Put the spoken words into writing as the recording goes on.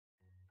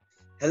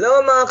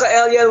Hello mga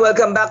ka-Alien!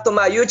 Welcome back to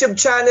my YouTube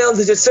channel.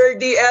 This is Sir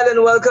DL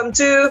and welcome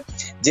to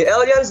the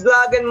Aliens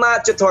Vlog and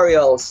Math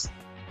Tutorials.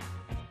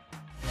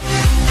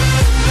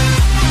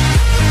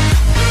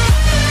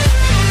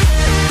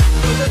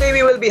 Today we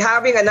will be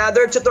having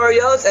another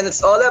tutorials and it's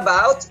all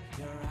about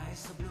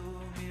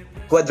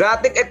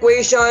quadratic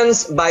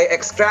equations by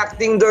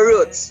extracting the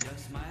roots.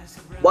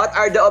 What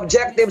are the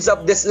objectives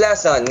of this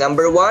lesson?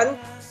 Number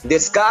 1,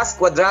 discuss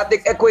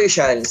quadratic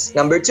equations.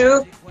 Number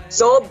 2,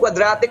 solve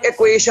quadratic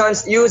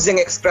equations using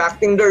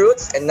extracting the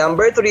roots. And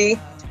number 3,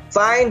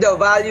 find the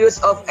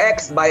values of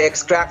x by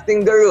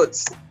extracting the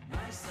roots.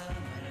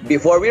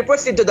 Before we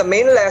proceed to the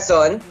main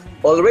lesson,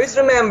 always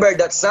remember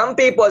that some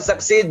people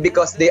succeed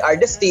because they are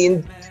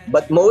destined,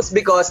 but most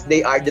because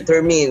they are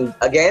determined.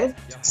 Again,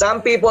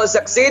 some people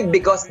succeed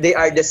because they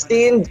are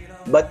destined,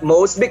 but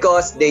most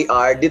because they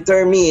are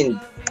determined.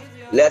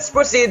 Let's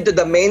proceed to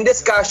the main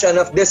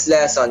discussion of this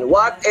lesson.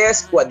 What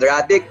is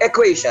quadratic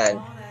equation?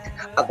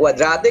 A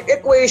quadratic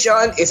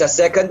equation is a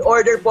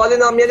second-order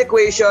polynomial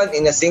equation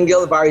in a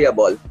single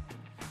variable.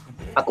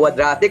 A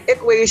quadratic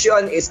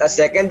equation is a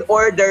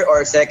second-order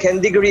or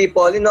second-degree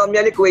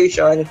polynomial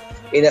equation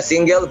in a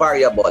single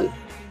variable.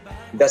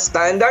 The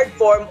standard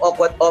form of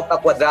a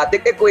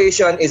quadratic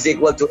equation is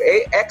equal to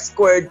ax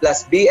squared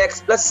plus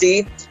bx plus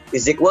c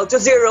is equal to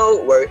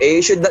 0, where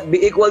a should not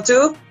be equal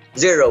to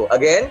 0.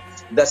 Again,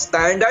 the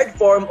standard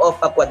form of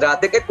a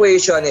quadratic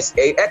equation is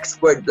ax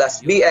squared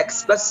plus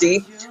bx plus c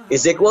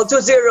is equal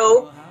to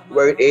 0,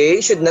 where a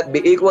should not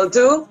be equal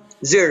to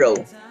 0.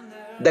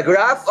 The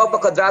graph of a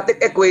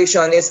quadratic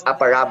equation is a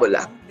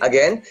parabola.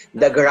 Again,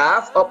 the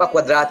graph of a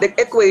quadratic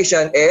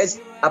equation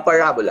is a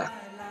parabola.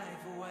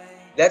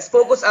 Let's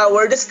focus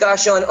our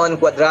discussion on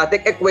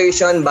quadratic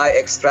equation by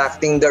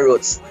extracting the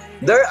roots.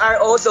 There are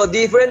also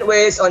different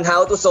ways on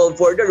how to solve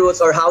for the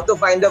roots or how to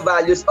find the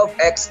values of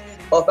x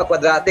of a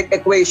quadratic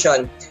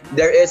equation.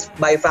 There is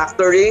by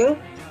factoring,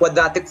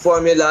 quadratic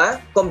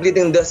formula,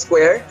 completing the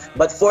square.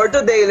 But for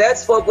today,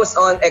 let's focus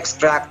on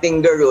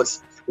extracting the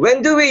roots.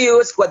 When do we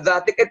use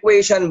quadratic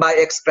equation by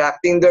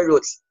extracting the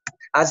roots?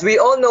 As we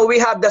all know, we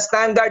have the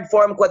standard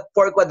form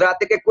for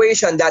quadratic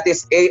equation, that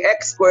is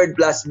ax squared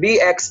plus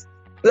bx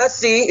plus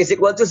c is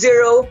equal to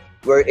 0,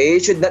 where a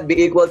should not be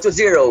equal to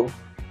 0.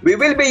 We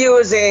will be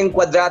using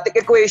quadratic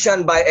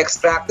equation by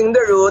extracting the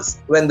roots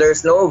when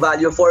there's no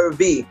value for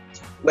b.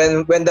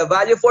 When the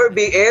value for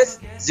b is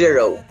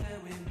 0.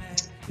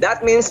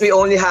 That means we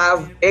only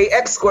have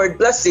ax squared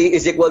plus c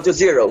is equal to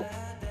 0.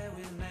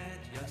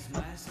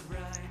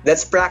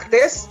 Let's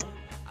practice.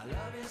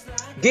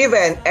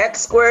 Given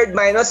x squared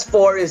minus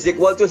 4 is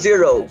equal to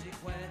 0.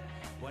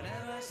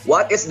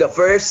 What is the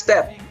first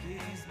step?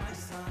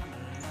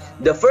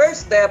 The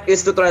first step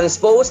is to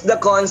transpose the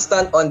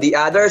constant on the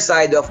other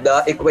side of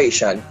the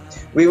equation.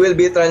 We will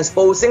be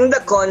transposing the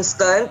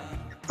constant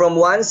from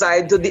one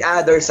side to the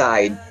other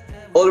side.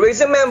 Always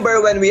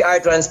remember, when we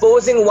are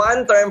transposing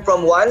one term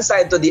from one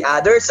side to the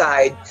other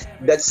side,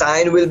 the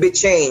sign will be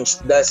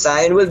changed. The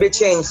sign will be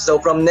changed. So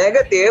from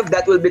negative,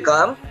 that will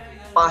become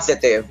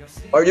positive.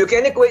 Or you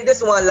can equate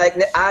this one like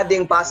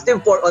adding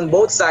positive 4 on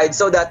both sides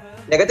so that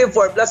negative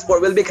 4 plus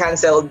 4 will be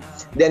cancelled.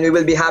 Then we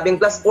will be having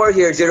plus 4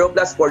 here, 0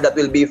 plus 4, that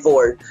will be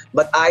 4.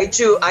 But I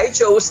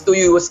chose to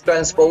use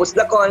transpose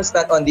the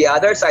constant on the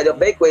other side of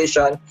the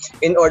equation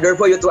in order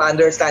for you to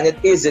understand it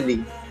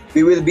easily.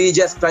 We will be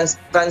just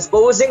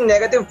transposing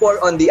negative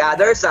 4 on the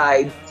other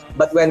side,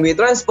 but when we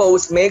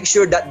transpose, make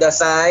sure that the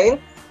sign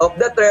of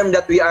the term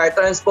that we are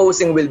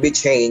transposing will be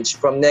changed.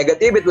 From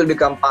negative, it will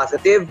become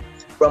positive.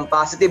 From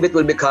positive, it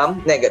will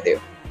become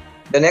negative.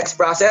 The next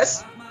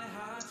process,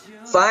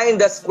 find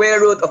the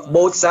square root of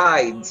both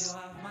sides.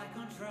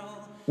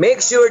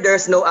 Make sure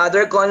there's no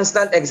other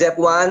constant except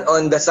 1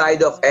 on the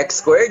side of x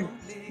squared.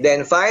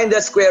 Then find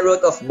the square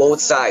root of both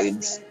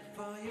sides.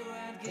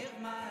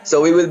 So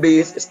we will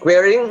be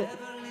doing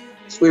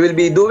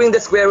the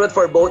square root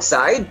for both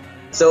sides.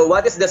 So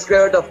what is the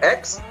square root of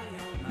x?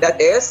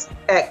 That is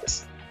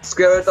x.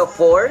 Square root of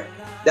 4,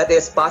 that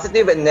is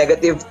positive and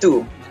negative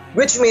 2.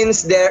 Which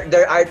means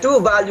there are two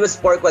values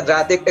for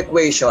quadratic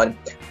equation,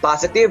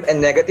 positive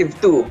and negative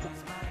 2.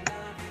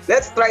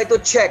 Let's try to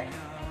check.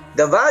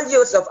 The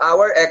values of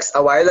our x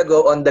a while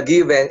ago on the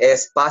given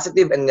is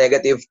positive and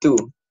negative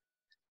 2.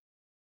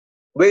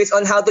 Ways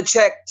on how to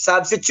check: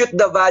 substitute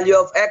the value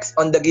of x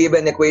on the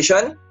given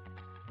equation,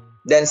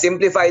 then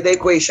simplify the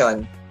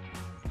equation.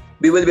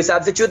 We will be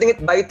substituting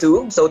it by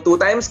 2, so 2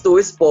 times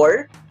 2 is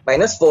 4,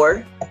 minus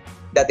 4,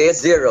 that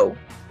is 0.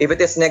 If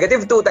it is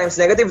negative 2 times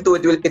negative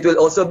 2, it will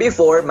also be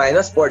 4,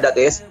 minus 4, that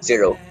is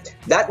 0.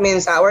 That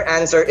means our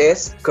answer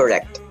is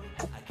correct.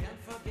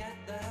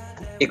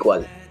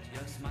 Equal.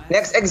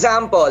 Next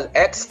example,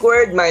 x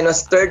squared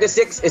minus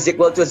 36 is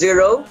equal to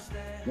 0.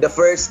 The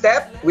first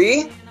step,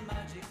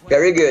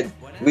 very good.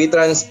 We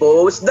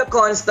transpose the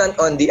constant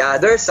on the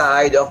other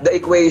side of the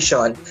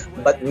equation.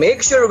 But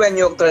make sure when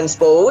you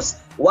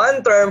transpose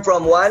one term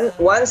from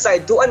one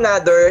side to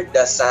another,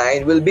 the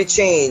sign will be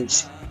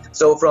changed.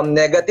 So from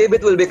negative,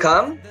 it will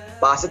become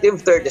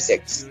positive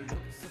 36.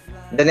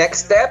 The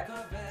next step,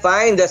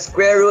 find the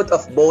square root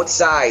of both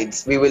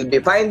sides. We will be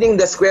finding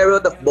the square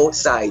root of both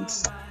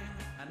sides.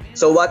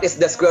 So what is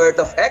the square root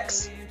of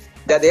x?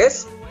 That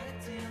is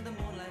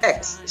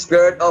x.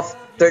 Square root of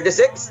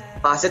 36,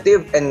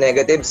 positive and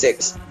negative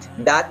 6.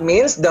 That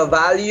means the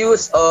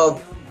values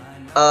of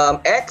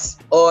x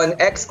on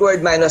x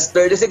squared minus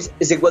 36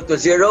 is equal to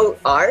 0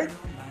 are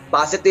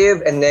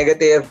positive and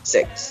negative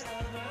 6.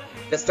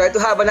 Let's try to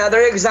have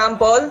another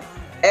example.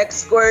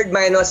 X squared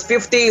minus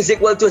 50 is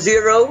equal to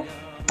 0.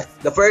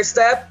 The first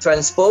step,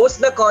 transpose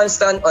the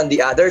constant on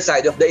the other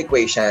side of the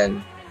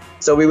equation.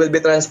 So we will be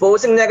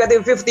transposing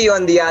negative 50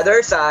 on the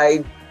other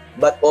side.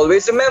 But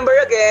always remember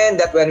again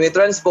that when we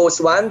transpose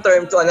one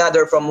term to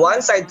another from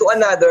one side to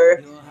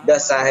another, the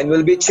sign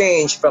will be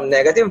changed. From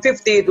negative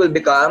 50, it will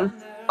become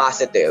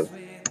positive.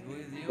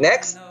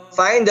 Next,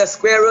 find the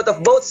square root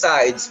of both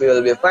sides. We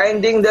will be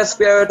finding the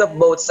square root of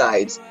both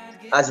sides.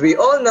 As we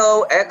all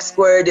know, x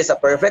squared is a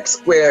perfect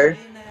square,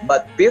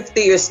 but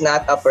 50 is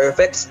not a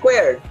perfect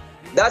square.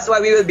 That's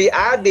why we will be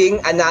adding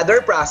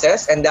another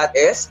process, and that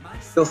is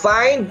to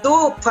find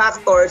two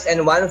factors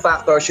and one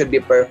factor should be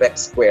perfect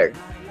square.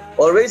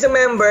 Always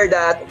remember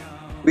that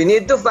we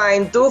need to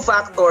find two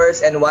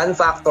factors and one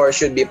factor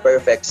should be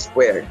perfect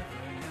square.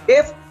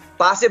 If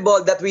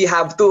possible that we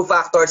have two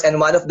factors and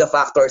one of the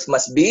factors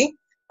must be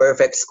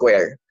perfect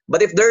square.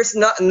 But if there's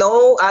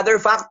no other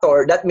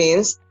factor, that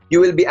means you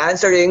will be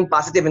answering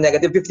positive and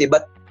negative 50.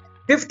 But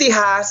 50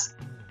 has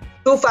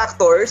two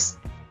factors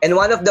and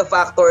one of the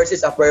factors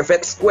is a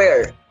perfect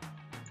square.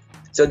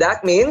 So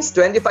that means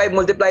 25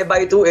 multiplied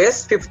by 2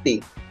 is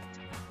 50.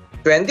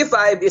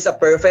 25 is a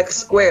perfect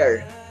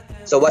square.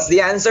 So what's the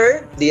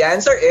answer? The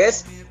answer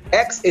is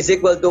x is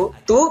equal to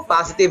 2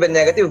 positive and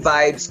negative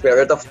 5 square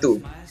root of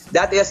 2.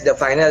 That is the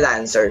final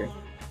answer.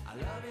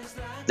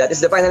 That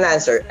is the final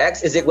answer.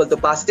 X is equal to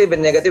positive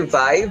and negative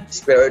 5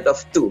 square root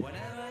of 2.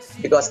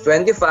 Because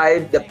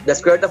 25, the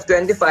square root of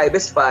 25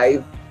 is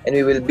 5, and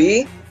we will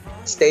be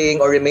staying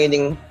or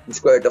remaining the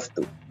square root of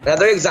 2.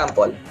 Another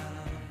example.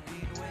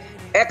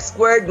 X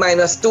squared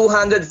minus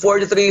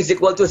 243 is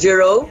equal to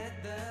 0.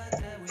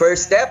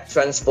 First step,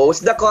 transpose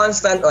the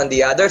constant on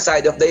the other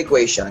side of the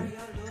equation.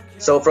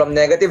 So from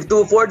negative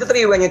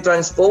 243, when you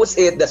transpose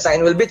it, the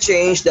sign will be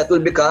changed. That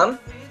will become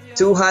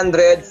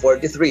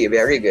 243.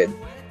 Very good.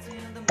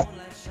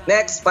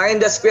 Next,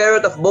 find the square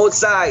root of both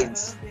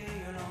sides.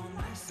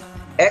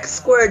 X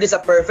squared is a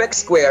perfect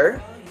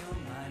square.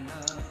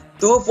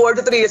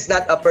 243 is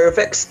not a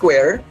perfect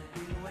square.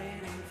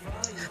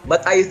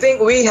 But I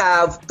think we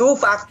have two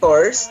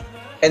factors,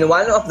 and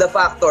one of the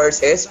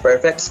factors is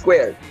perfect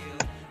square.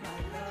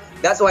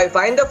 That's why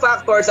find the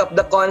factors of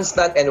the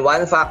constant and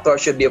one factor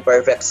should be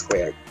perfect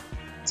square.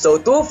 So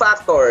two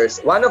factors,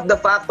 one of the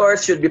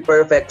factors should be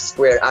perfect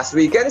square. As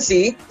we can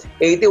see,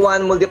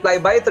 81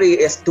 multiplied by 3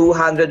 is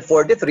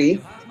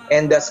 243,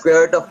 and the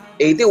square root of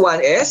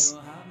 81 is,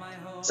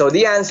 so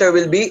the answer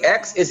will be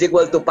x is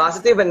equal to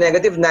positive and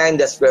negative 9,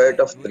 the square root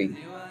of 3.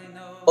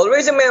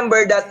 Always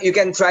remember that you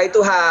can try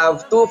to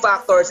have two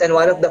factors and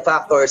one of the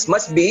factors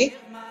must be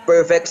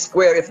perfect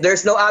square. If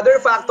there's no other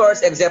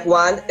factors except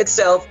one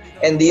itself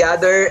and the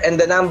other and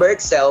the number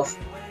itself,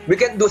 we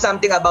can do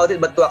something about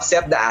it but to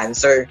accept the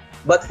answer.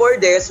 But for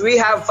this, we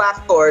have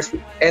factors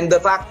and the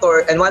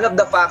factor and one of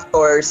the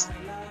factors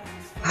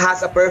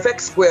has a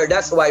perfect square.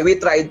 That's why we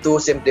tried to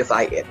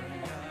simplify it.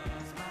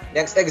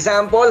 Next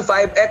example,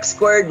 5x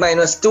squared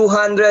minus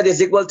 200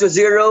 is equal to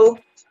 0.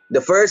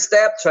 The first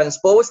step,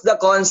 transpose the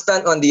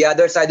constant on the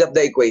other side of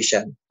the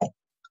equation.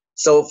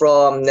 So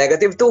from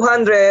negative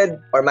 200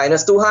 or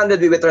minus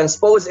 200, we will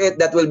transpose it.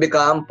 That will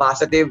become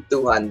positive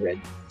 200.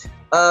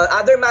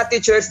 Other math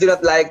teachers do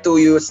not like to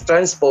use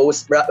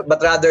transpose, but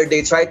rather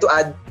they try to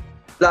add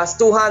plus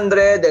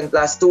 200 and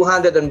plus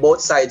 200 on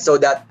both sides so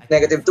that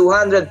negative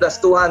 200 plus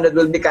 200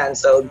 will be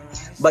cancelled.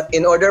 But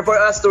in order for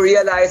us to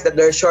realize that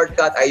there's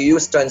shortcut, I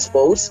use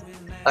transpose.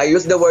 I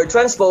use the word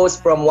transpose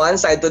from one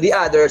side to the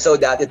other so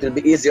that it will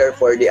be easier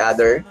for the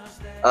other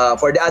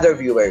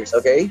viewers.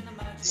 Okay.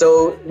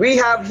 So we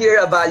have here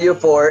a value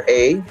for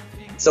a.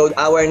 So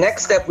our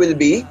next step will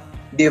be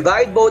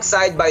divide both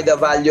sides by the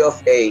value of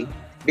a.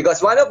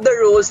 Because one of the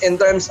rules in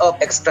terms of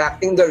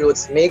extracting the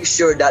roots, make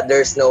sure that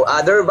there's no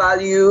other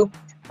value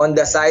on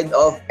the side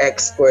of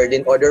x squared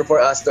in order for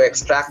us to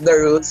extract the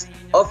roots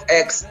of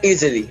x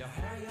easily.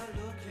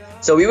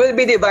 So we will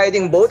be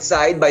dividing both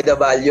sides by the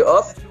value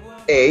of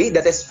a,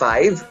 that is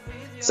 5.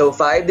 So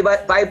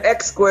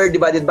 5x squared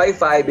divided by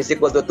 5 is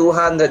equal to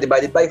 200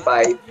 divided by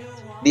 5.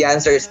 The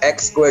answer is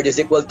x squared is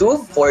equal to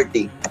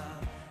 40.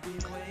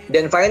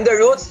 Then find the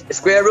roots,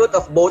 square root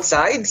of both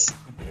sides.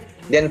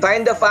 Then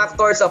find the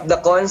factors of the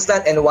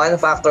constant, and one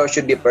factor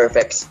should be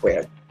perfect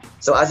square.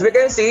 So as we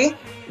can see,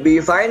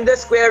 we find the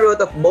square root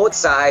of both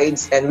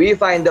sides and we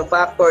find the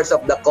factors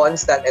of the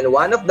constant, and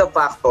one of the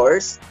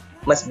factors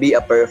must be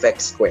a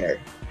perfect square.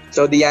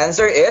 So the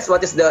answer is,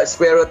 what is the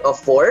square root of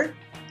 4?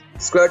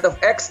 Square root of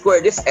x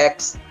squared is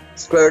x.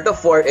 Square root of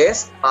 4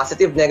 is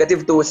positive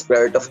negative 2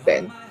 square root of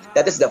 10.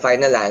 That is the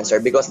final answer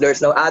because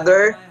there's no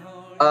other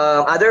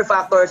other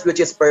factors which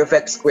is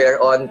perfect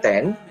square on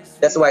 10.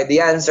 That's why the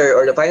answer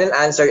or the final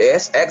answer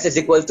is x is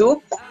equal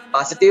to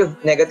positive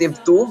negative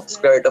 2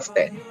 square root of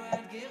 10.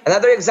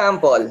 Another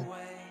example,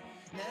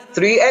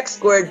 3x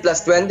squared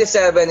plus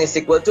 27 is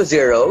equal to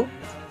 0.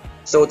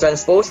 So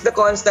transpose the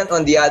constant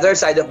on the other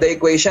side of the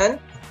equation.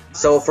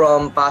 So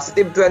from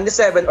positive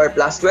 27 or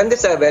plus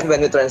 27,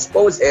 when we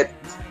transpose it,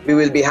 we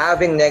will be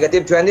having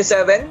negative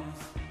 27.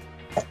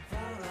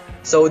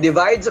 So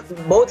divide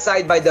both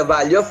sides by the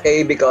value of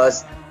a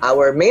because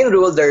our main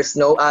rule, there's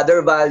no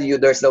other value,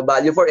 there's no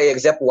value for a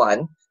except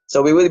 1.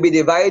 So we will be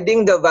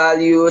dividing the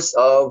values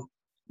of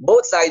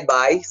both sides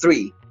by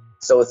 3.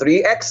 So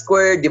 3x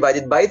squared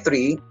divided by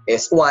 3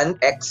 is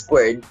 1x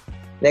squared.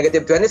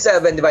 Negative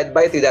 27 divided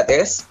by 3, that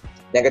is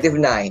negative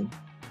 9.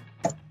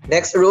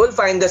 Next rule,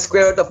 find the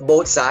square root of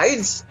both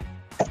sides.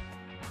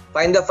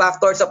 Find the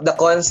factors of the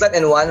constant,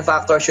 and one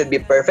factor should be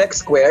perfect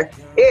square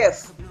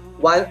if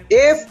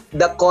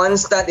the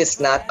constant is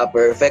not a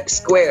perfect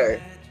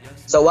square.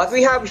 So what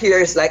we have here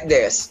is like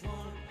this.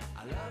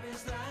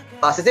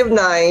 Positive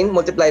 9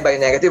 multiplied by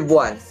negative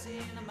 1.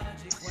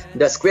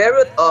 The square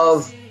root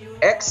of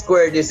x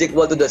squared is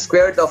equal to the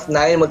square root of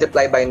 9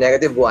 multiplied by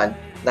negative 1.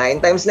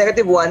 9 times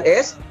negative 1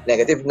 is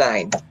negative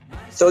 9.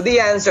 So the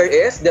answer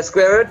is the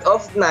square root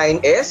of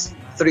 9 is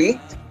 3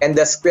 and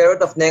the square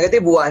root of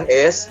negative 1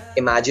 is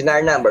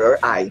imaginary number or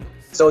I.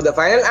 So the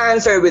final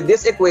answer with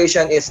this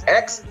equation is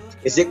x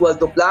is equal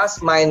to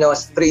plus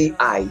minus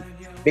 3i.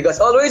 Because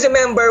always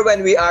remember,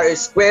 when we are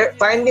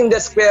finding the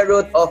square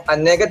root of a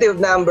negative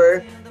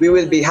number, we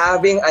will be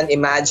having an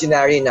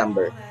imaginary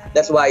number.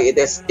 That's why it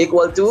is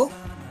equal to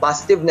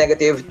positive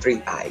negative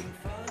 3i.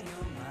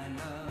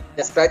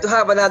 Let's try to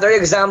have another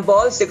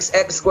example.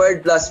 6x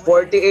squared plus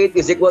 48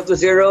 is equal to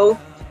 0.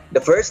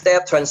 The first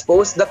step,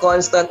 transpose the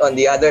constant on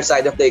the other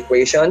side of the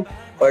equation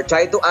or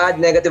try to add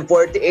negative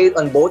 48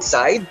 on both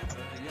sides.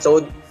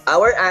 So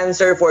our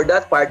answer for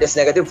that part is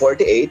negative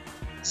 48.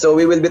 So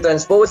we will be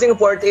transposing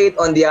 48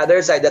 on the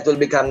other side, that will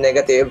become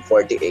negative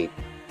 48.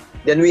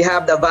 Then we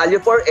have the value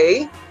for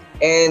a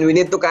and we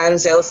need to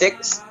cancel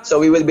 6. So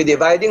we will be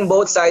dividing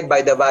both sides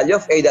by the value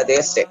of a, that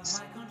is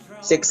 6.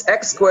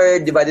 6x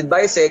squared divided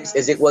by 6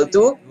 is equal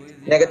to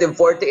negative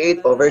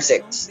 48 over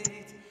 6.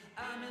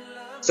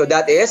 So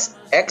that is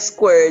x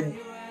squared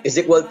is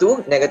equal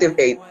to negative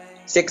 8.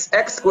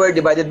 6x squared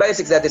divided by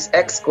 6, that is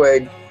x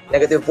squared.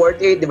 Negative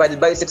 48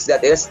 divided by 6,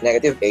 that is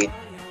negative 8.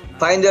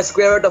 Find the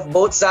square root of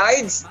both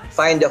sides.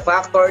 Find the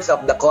factors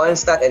of the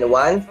constant, and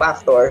one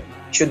factor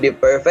should be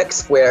perfect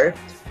square.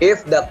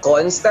 If the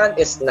constant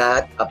is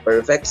not a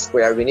perfect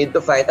square, we need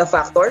to find a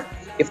factor.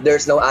 If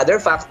there's no other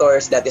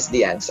factors, that is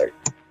the answer.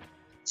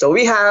 So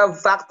we have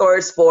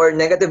factors for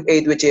negative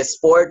 8, which is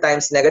 4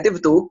 times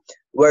negative 2,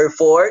 where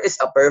 4 is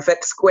a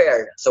perfect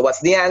square. So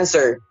what's the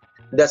answer?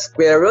 The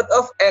square root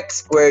of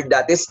x squared,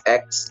 that is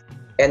x,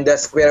 and the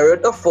square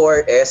root of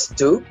 4 is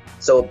 2.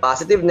 So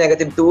positive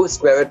negative 2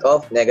 square root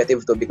of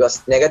negative 2,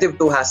 because negative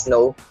 2 has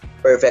no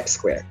perfect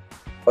square,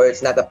 or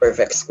it's not a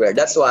perfect square.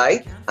 That's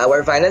why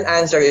our final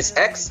answer is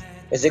x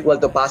is equal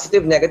to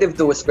positive negative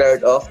 2 square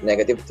root of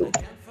negative 2.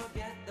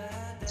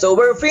 So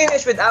we're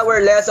finished with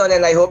our lesson,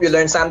 and I hope you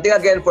learned something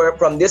again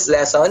from this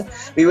lesson.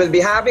 We will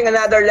be having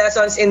another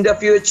lessons in the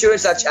future,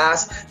 such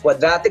as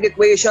quadratic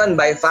equation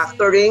by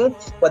factoring,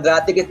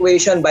 quadratic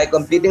equation by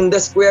completing the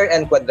square,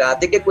 and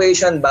quadratic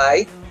equation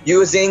by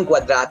using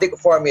quadratic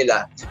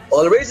formula.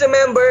 Always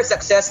remember,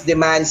 success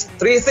demands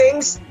 3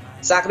 things: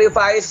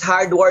 sacrifice,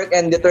 hard work,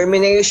 and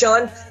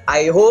determination.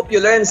 I hope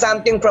you learned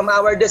something from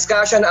our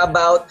discussion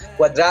about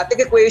quadratic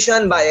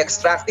equation by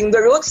extracting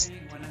the roots.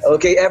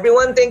 Okay,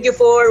 everyone, thank you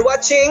for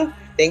watching.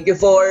 Thank you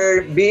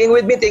for being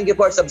with me. Thank you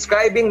for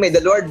subscribing. May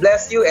the Lord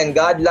bless you and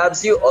God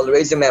loves you.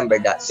 Always remember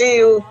that. See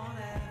you.